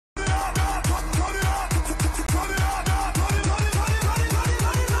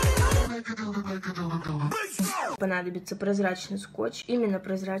понадобится прозрачный скотч, именно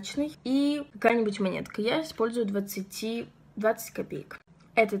прозрачный, и какая-нибудь монетка. Я использую 20 копеек.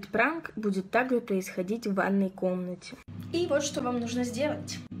 Этот пранк будет также происходить в ванной комнате. И вот что вам нужно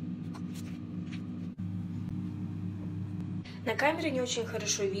сделать. На камере не очень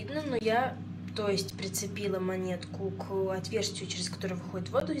хорошо видно, но я, прицепила монетку к отверстию, через которое выходит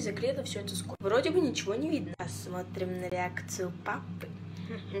воду, и заклеила все это скотчем. Вроде бы ничего не видно. Посмотрим на реакцию папы.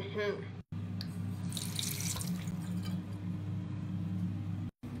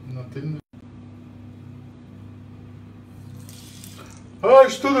 А,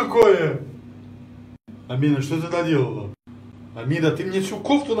 что такое? Амина, что ты наделала? Амина, ты мне всю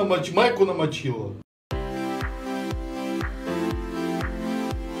кофту майку намочила.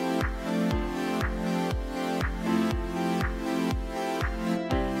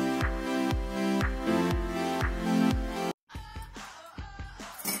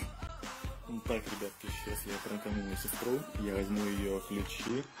 Так, ребятки, сейчас я пранкану мою сестру, я возьму ее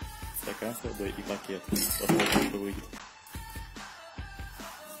ключи, стакан с водой и пакет. Посмотрим, что выйдет.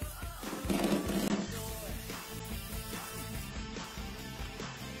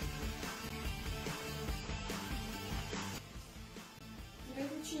 Я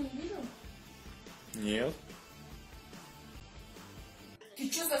ключи не видел? Нет.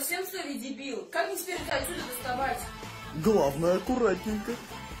 Ты что, совсем что ли, дебил? Как мне теперь это отсюда доставать? Главное, аккуратненько.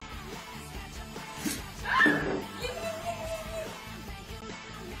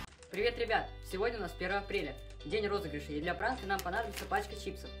 Привет, ребят! Сегодня у нас 1 апреля, день розыгрыша, и для пранка нам понадобится пачка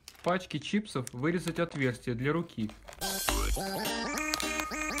чипсов. В пачке чипсов вырезать отверстие для руки.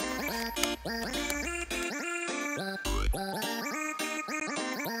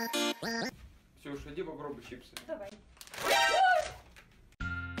 Ксюш, иди попробуй чипсы. Давай.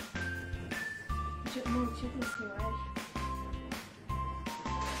 Че ты снимаешь?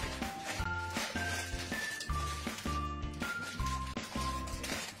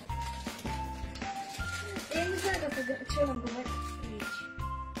 Я не знаю, что вам бывает речь.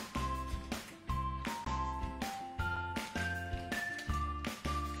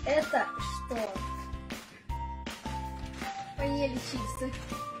 Это что? Поели чипсы.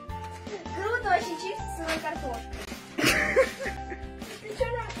 Круто вообще чипсы с сырой картошкой. Ты что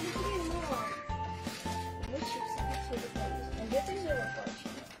нам прикинул? Ну чипсы отсюда полезли. А где ты взяла пачку?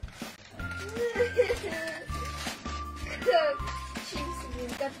 Как? Чипсы,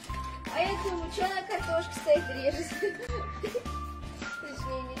 блин. А я думаю, что она картошка стоит режет?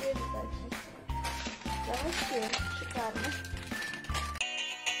 Точнее, не режет, а чисто. Да вообще, шикарно.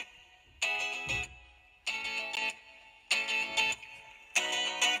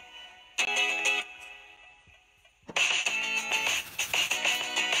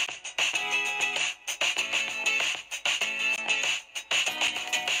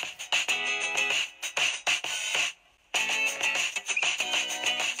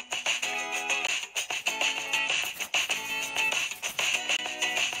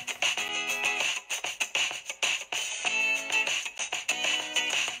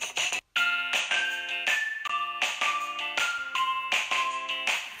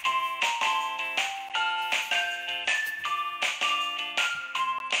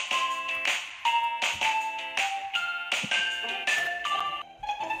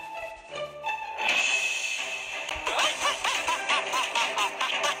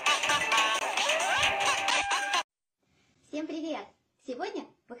 Всем привет! Сегодня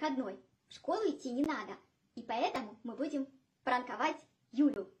выходной, в школу идти не надо, и поэтому мы будем пранковать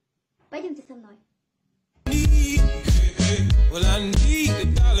Юлю. Пойдемте со мной.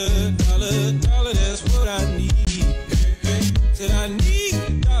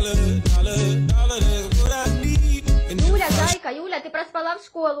 Юля, зайка, Юля, ты проспала в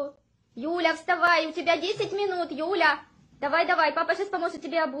школу. Юля, вставай, у тебя 10 минут, Юля. Давай, папа сейчас поможет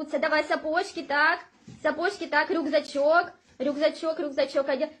тебе обуться. Давай, сапожки, так, рюкзачок. Рюкзачок,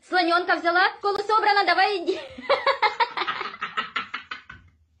 слоненка взяла, в школу собрана, давай иди.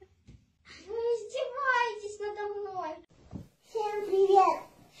 Вы издеваетесь надо мной. Всем привет,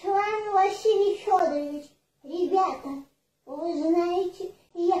 с вами Василий Федорович. Ребята, вы знаете,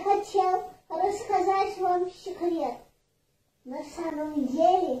 я хотел рассказать вам секрет. На самом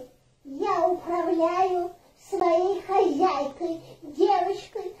деле я управляю своей хозяйкой,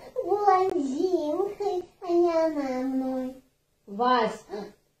 девочкой, блондинкой, а не она мной. Вась!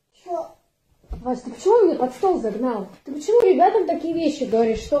 Чё? Вась, ты почему меня под стол загнал? Ты почему ребятам такие вещи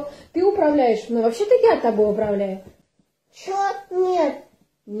говоришь, что ты управляешь мной? Вообще-то я тобой управляю. Чё? Нет.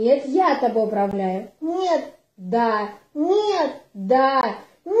 Нет, я тобой управляю. Нет. Да. Нет. Да.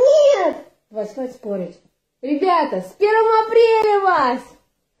 Нет. Вась, хватит спорить. Ребята, с 1 апреля вас!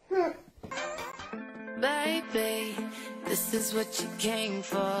 Baby, this is what you came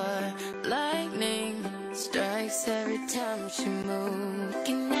for. Lightning strikes every time she moves.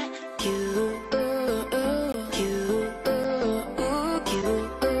 Looking at you,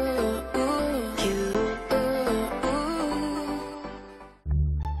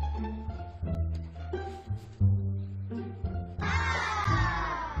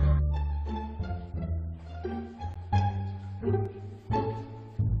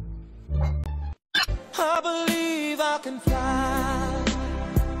 I believe I can fly.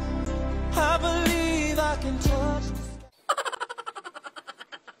 I believe I can touch the sky.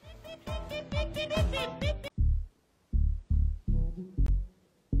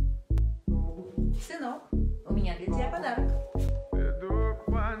 Сынок, у меня для тебя подарок.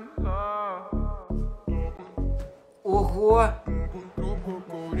 Ого!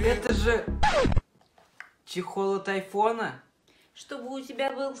 Это же чехол от айфона? Чтобы у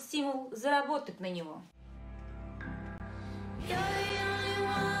тебя был стимул заработать на него.